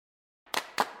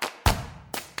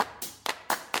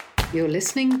You're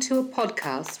listening to a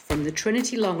podcast from the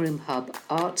Trinity Longroom Hub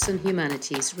Arts and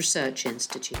Humanities Research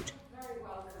Institute. Very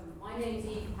welcome. My name's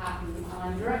Eve Patton and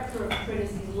I'm Director of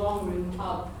Trinity's Longroom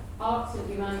Hub Arts and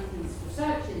Humanities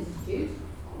Research Institute,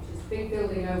 which is a big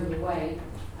building over the way,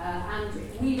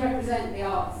 and we represent the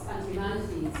arts and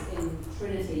humanities in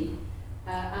Trinity.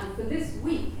 And for this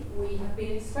week, we have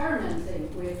been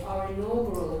experimenting with our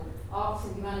inaugural Arts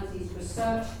and Humanities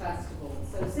Research Festival.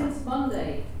 So since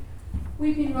Monday,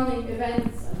 we've been running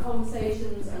events and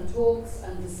conversations and talks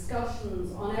and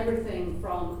discussions on everything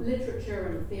from literature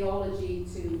and theology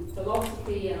to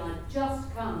philosophy, and I've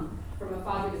just come from a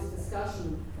fabulous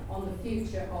discussion on the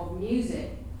future of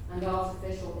music and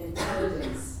artificial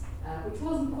intelligence, which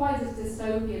wasn't quite as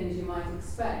dystopian as you might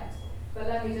expect, but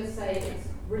let me just say it's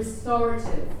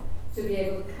restorative to be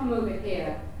able to come over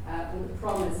here with the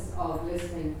promise of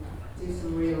listening to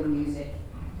some real music.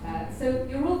 So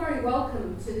you're all very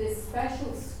welcome to this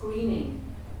special screening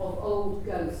of Old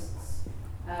Ghosts,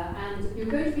 and you're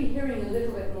going to be hearing a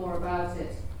little bit more about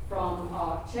it from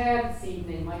our chair this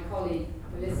evening, my colleague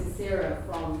Melissa Sihra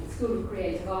from the School of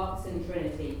Creative Arts in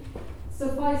Trinity.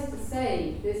 Suffice to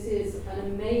say, this is an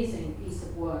amazing piece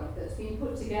of work that's been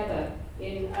put together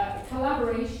in a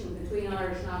collaboration between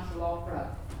Irish National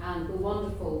Opera and the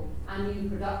wonderful ANU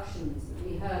Productions that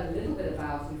we heard a little bit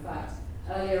about, in fact,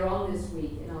 earlier on this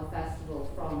week in our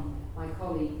festival from my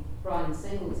colleague Brian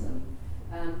Singleton.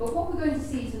 But what we're going to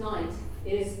see tonight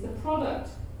is the product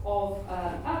of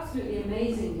absolutely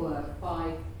amazing work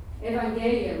by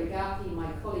Evangelia Rigaki,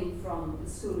 my colleague from the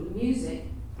School of Music,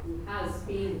 who has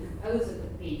been the composer of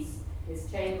the piece,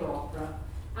 his chamber opera,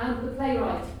 and the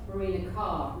playwright Marina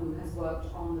Carr, who has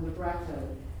worked on the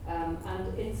libretto.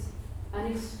 And it's an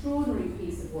extraordinary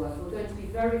piece of work. We're going to be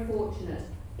very fortunate,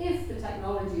 if the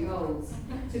technology holds,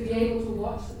 to be able to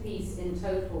watch the piece in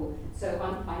total. So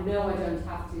I know I don't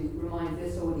have to remind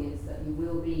this audience that you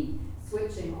will be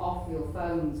switching off your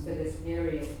phones for this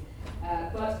period.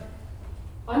 But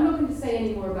I'm not going to say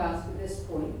any more about it at this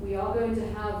point. We are going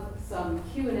to have some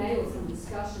Q&A or some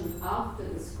discussion after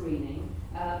the screening.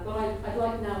 But I'd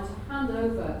like now to hand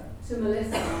over to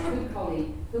Melissa, my good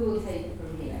colleague, who will take it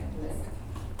from here. Melissa.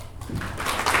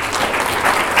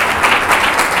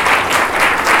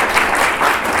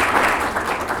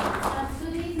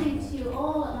 Good evening to you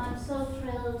all, and I'm so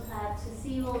thrilled to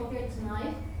see you all here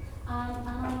tonight. And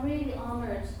I'm really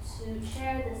honoured to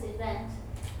share this event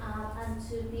and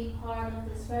to be part of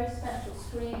this very special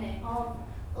screening of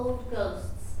Old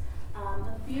Ghosts,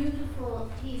 a beautiful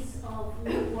piece of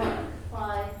new work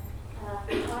by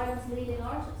Ireland's leading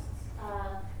artists.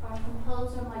 Our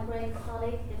composer, my great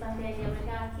colleague, Evangelia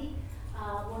Rigaki,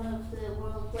 one of the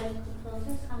world's great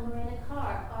composers, and Marina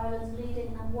Carr, Ireland's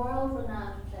leading and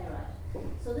world-renowned playwright.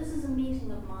 So this is a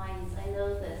meeting of minds, I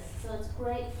know this. So it's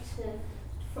great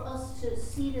for us to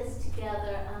see this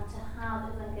together and to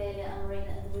have Evangelia and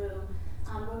Marina in the room.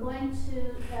 And we're going to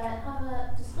have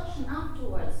a discussion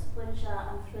afterwards, which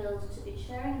I'm thrilled to be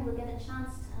sharing, and we'll get a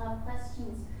chance to have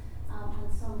questions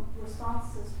and some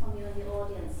responses from you in the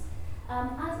audience.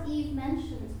 As Eve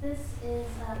mentioned, this is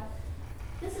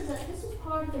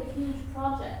part of a huge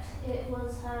project. It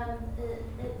was a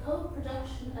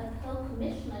co-production, a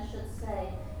co-commission, I should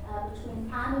say,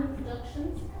 between ANU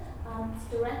Productions. It's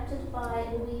directed by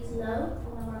Louise Lowe,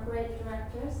 one of our great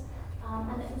directors,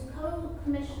 and it was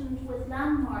co-commissioned with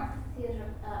Landmark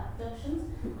Theatre Productions,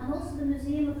 and also the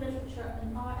Museum of Literature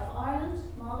of Ireland,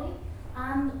 Molly,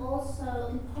 and also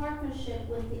in partnership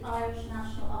with the Irish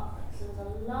National Opera. So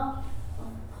there's a lot of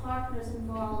partners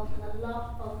involved and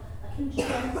a huge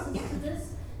genesis to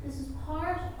this. This is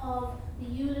part of the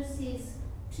Ulysses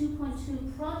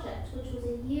 2.2 project, which was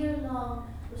a year-long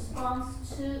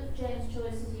response to James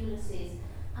Joyce's Ulysses.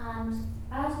 And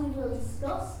as we will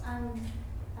discuss and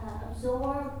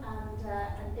absorb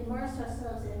and immerse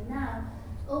ourselves in now,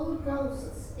 Old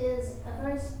Ghosts is a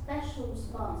very special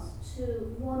response to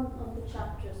one of the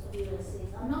chapters of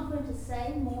Ulysses. I'm not going to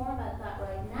say more about that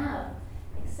right now,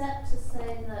 except to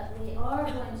say that we are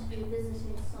going to be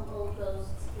visiting some Old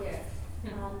Ghosts here.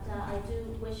 And I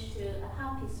do wish you a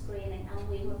happy screening, and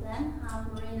we will then have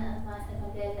Marina and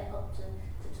Evangelia up to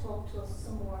talk to us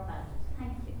some more about it.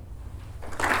 Thank you.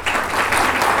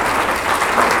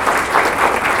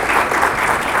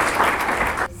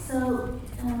 So,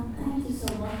 thank you so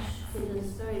much for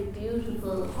this very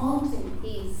beautiful, haunting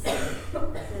piece,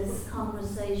 this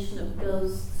conversation of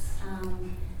ghosts.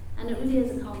 And it really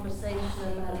is a conversation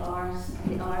about art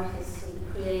and the artist and the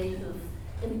creative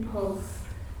impulse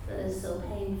that is so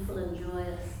painful and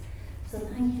joyous. So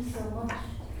thank you so much.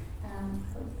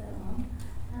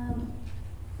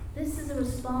 This is a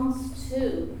response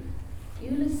to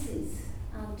Ulysses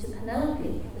and to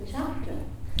Penelope, the chapter.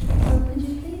 So could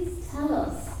you please tell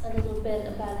us a little bit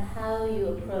about how you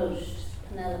approached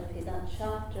Penelope, that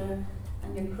chapter,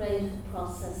 and your creative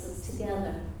processes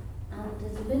together and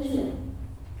individually?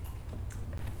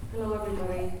 Hello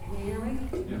everybody, can you hear me?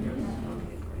 Yeah.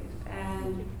 Okay, great.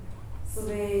 So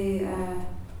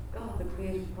the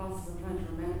creative process, I'm trying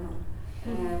to remember.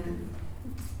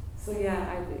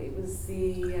 It was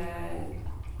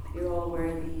you're all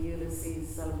aware of the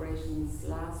Ulysses celebrations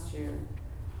last year.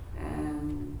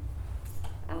 And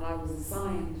I was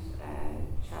assigned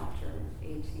chapter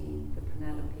 18, the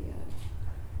Penelope,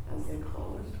 as they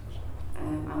call it.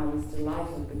 And I was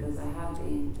delighted because I had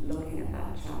been looking at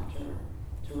that chapter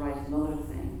to write another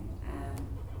thing.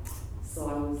 So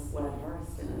I was well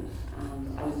versed in it.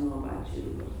 And I don't know about you,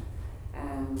 but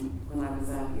when I was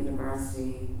at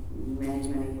university many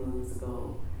moons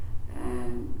ago,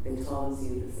 they taught us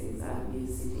Ulysses at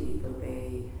UCD, but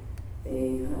they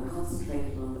kind of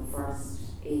concentrated on the first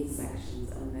 8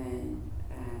 sections and then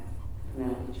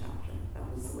Penelope chapter. That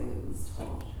was the way it was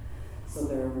taught. So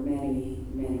there are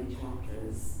many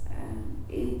chapters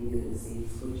in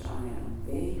Ulysses which I am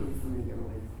vaguely familiar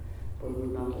with, but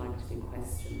would not like to be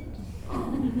questioned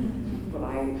on. But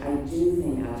I do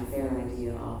think I have a fair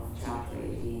idea of chapter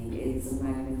 18. It's a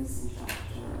magnificent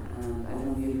chapter, and I don't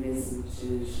know if you've listened to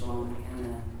Siobhan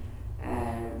McKenna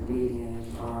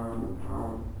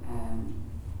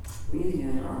reading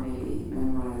it or maybe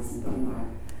memorizing it.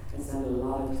 I spent a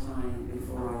lot of time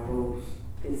before I wrote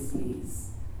this piece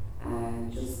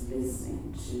just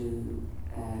listening to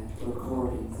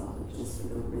recordings of it, just for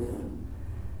the rhythm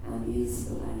and the use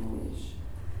of the language.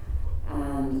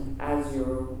 And as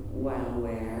you're well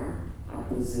aware, I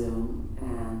presume,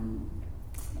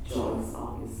 Joyce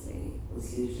obviously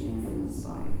was hugely influenced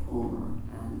by Homer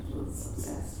and was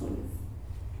obsessed with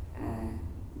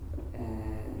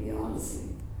the Odyssey.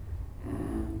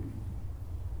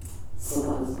 So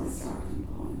that was my starting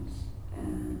point.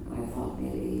 And I thought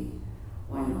maybe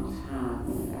why not have,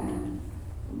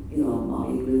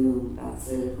 Molly Bloom, that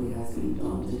soliloquy has been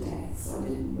done to death, so I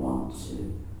didn't want to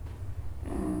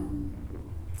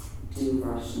do a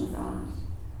version of that.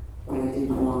 But I did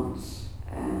want,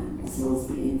 I suppose,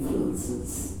 the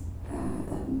influences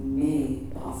that may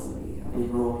possibly have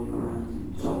been rolling around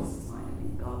in Joyce's mind. I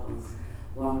mean, God knows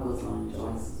what goes on in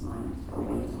Joyce's mind, or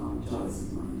went on in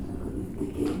Joyce's mind. I couldn't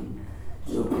begin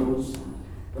to approach that.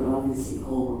 But obviously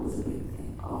Homer was a big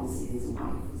thing. Obviously his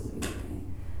wife was a big thing.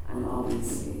 And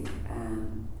obviously the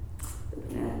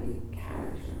Penelope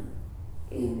character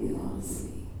in the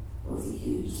Odyssey was a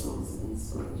huge source of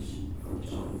inspiration for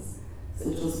Joyce. So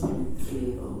just putting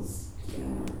 3 of those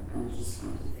together and just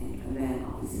trying to think. And then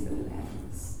obviously the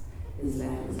letters. His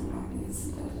letters are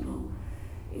magnificent. I don't know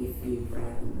if you've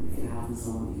read them. If you haven't,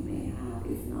 some of you may have.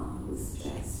 If not, I would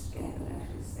suggest get the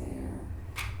letters there.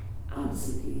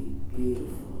 Absolutely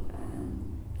beautiful and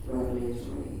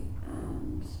revelatory,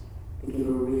 and they give a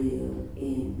real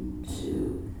into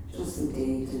just the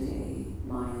day-to-day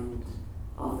mind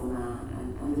of the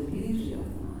man and the beauty of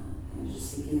the man and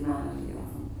just the humanity of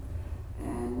him.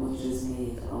 And much is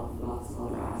made of lots of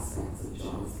other aspects of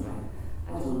Joyce, but I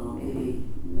don't know,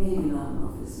 maybe not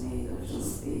enough is made of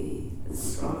just the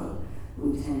struggle.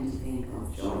 We tend to think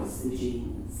of Joyce, the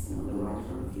genius, the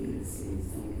writer of Ulysses,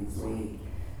 Finnegan's Wake,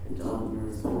 the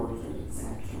Dubliner's Portrait, etc.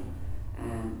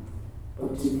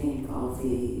 But to think of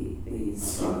the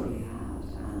struggle he had,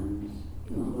 and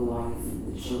the wife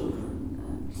and the children,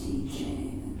 and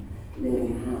teaching and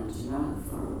living hand to mouth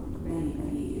for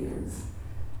many years,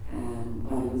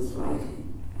 while he was writing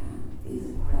these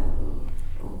incredible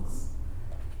books.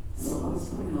 So I was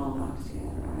putting all that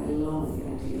together. I love the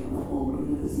idea of Homer.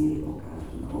 There's a new book out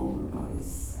on Homer by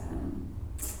this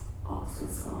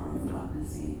Oxford scholar, I've forgotten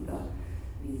his name, that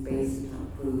he's basically trying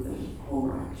to prove that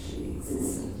Homer actually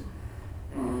existed.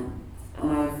 And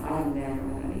I've never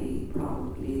had any problem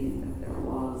believing that there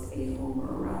was a Homer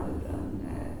rather than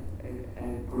a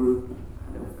group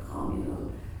kind of communal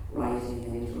writing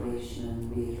and iteration and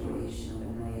reiteration of the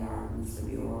many arguments for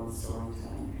the oral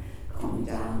storytelling coming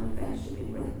down and eventually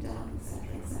being written down, etc.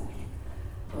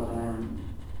 But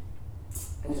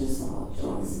I just thought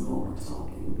Joyce and Homer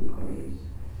talking would be great.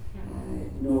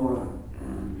 Nora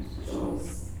and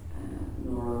Joyce,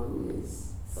 Nora, who is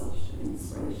such an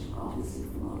inspiration, obviously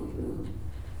from Molly Bloom,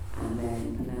 and then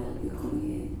Penelope coming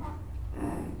in,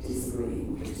 disagreeing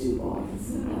with the 2 boys,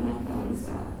 and that was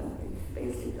that they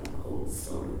basically done the whole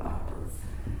story backwards,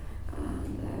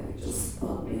 and just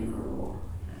put me in her lore.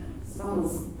 So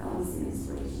that was the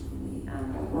inspiration for me.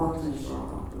 And I've worked in a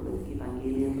short opera with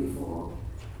Evangelia before,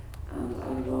 and I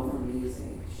love her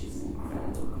music. She's an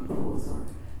incredible composer.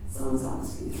 So it's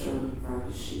obviously thrilled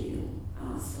very she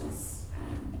asked us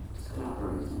to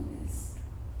collaborate on this.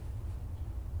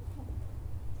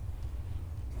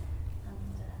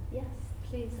 And yes,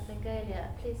 please, Evangelia,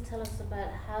 please tell us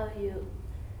about how you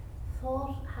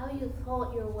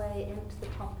thought your way into the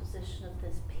composition of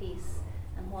this piece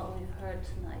and what we've heard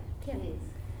tonight. Please.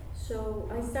 So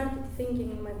I started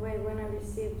thinking in my way when I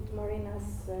received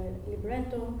Marina's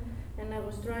libretto, and I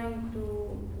was trying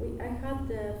to. I had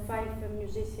 5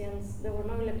 musicians. There were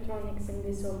no electronics in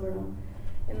this opera,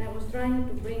 and I was trying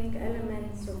to bring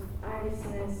elements of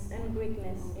Irishness and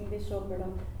Greekness in this opera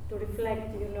to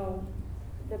reflect,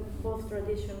 the both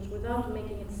traditions without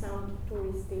making it sound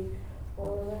touristy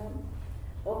or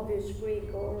obvious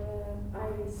Greek or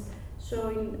Irish.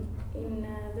 So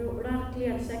there are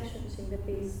clear sections in the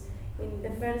piece. In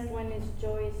the first one is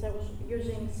Joyce. I was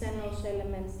using Xenos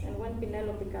elements, and when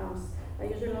Penelope comes, I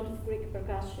use a lot of Greek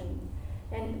percussion.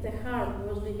 And the harp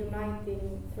was the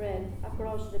uniting thread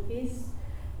across the piece,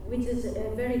 which is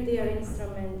a very dear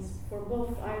instrument for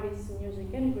both Irish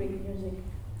music and Greek music,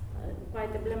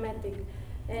 quite emblematic.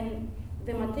 And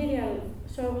the material,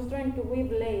 so I was trying to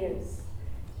weave layers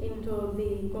into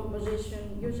the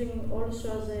composition, using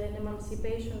also as an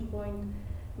emancipation point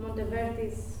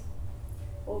Monteverdi's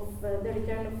of The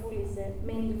Return of Ulysses,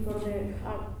 mainly for the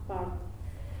harp part.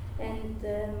 And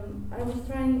I was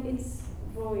trying its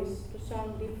voice to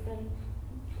sound different,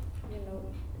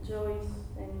 Joyce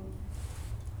and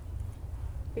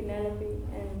Penelope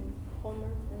and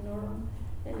Homer and Nora.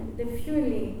 And the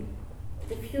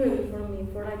fuel for me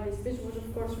for writing this piece was,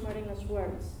 of course, Marina's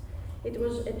words. It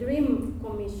was a dream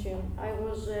commission. I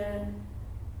was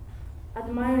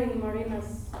admiring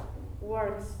Marina's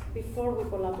works before we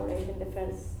collaborated in the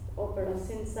first opera,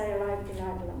 since I arrived in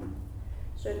Ireland.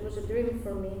 So it was a dream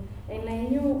for me. And I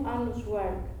knew Annu's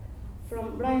work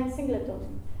from Brian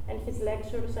Singleton and his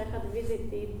lectures. I had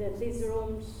visited these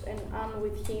rooms and Anne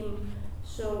with him.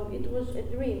 So it was a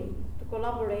dream to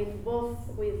collaborate both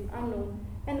with Anu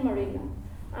and Marina.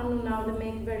 Anu now they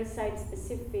make very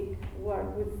site-specific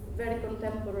work with very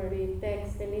contemporary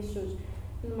text and issues.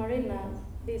 And Marina,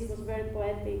 this was very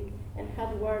poetic and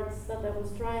had words that I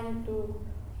was trying to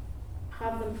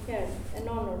have them heard and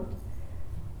honored.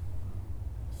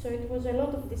 So it was a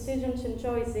lot of decisions and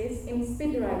choices in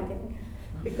speed writing,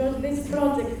 because this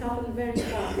project happened very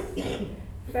fast.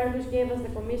 Fergus gave us the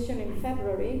commission in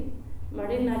February.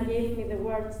 Marina gave me the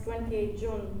words 28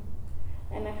 June,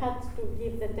 and I had to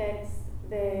give the text,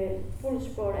 the full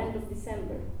score, end of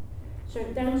December. So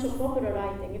in terms of opera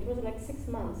writing, it was like 6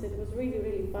 months. It was really,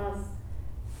 really fast.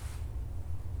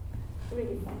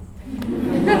 Really fast.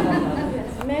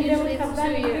 Yes, maybe I would have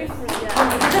done it different. Really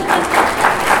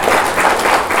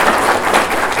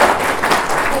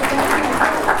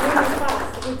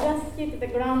fast. We just hit the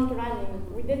ground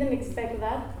running. We didn't expect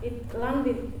that. It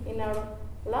landed in our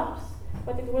laps,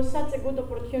 but it was such a good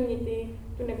opportunity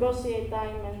to negotiate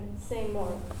time and say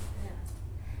more.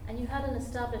 Yeah. And you had an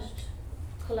established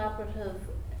collaborative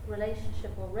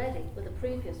relationship already with the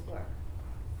previous work.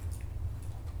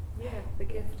 Yeah, the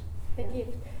gift. The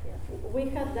gift. Yeah. We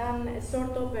had done a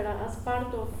short opera as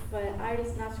part of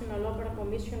Irish National Opera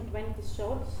Commission 20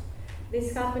 shorts.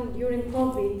 This happened during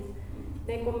COVID.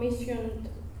 They commissioned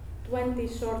 20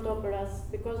 short operas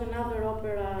because another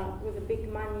opera with a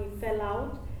big money fell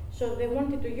out. So they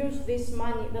wanted to use this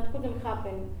money that couldn't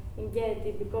happen in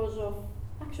Gaiety because of,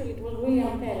 actually it was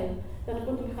William Tell, that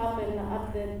couldn't happen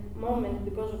at the moment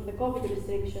because of the COVID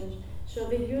restrictions. So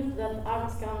they used that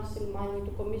Arts Council money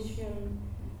to commission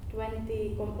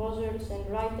 20 composers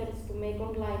and writers to make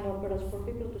online operas for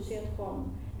people to see at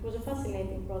home. It was a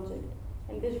fascinating project,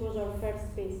 and this was our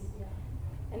first piece. Yeah.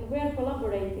 And we are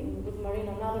collaborating with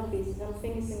Marina on other pieces. I'm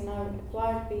finishing our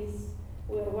choir piece.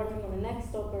 We are working on the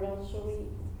next opera, so we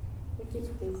keep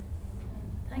this.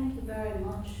 Thank you very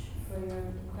much for your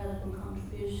incredible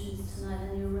contributions tonight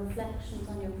and your reflections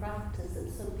on your practice.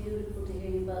 It's so beautiful to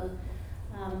hear you both.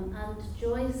 And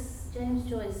James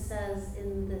Joyce says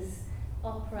in this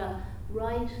opera,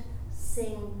 write,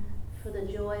 sing for the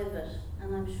joy of it.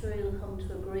 And I'm sure you'll come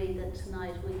to agree that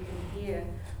tonight we can hear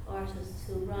artists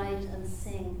who write and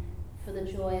sing for the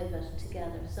joy of it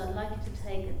together. So I'd like you to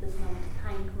take at this moment to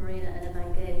thank Marina and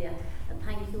Evangelia, and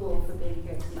thank you all for being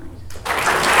here tonight.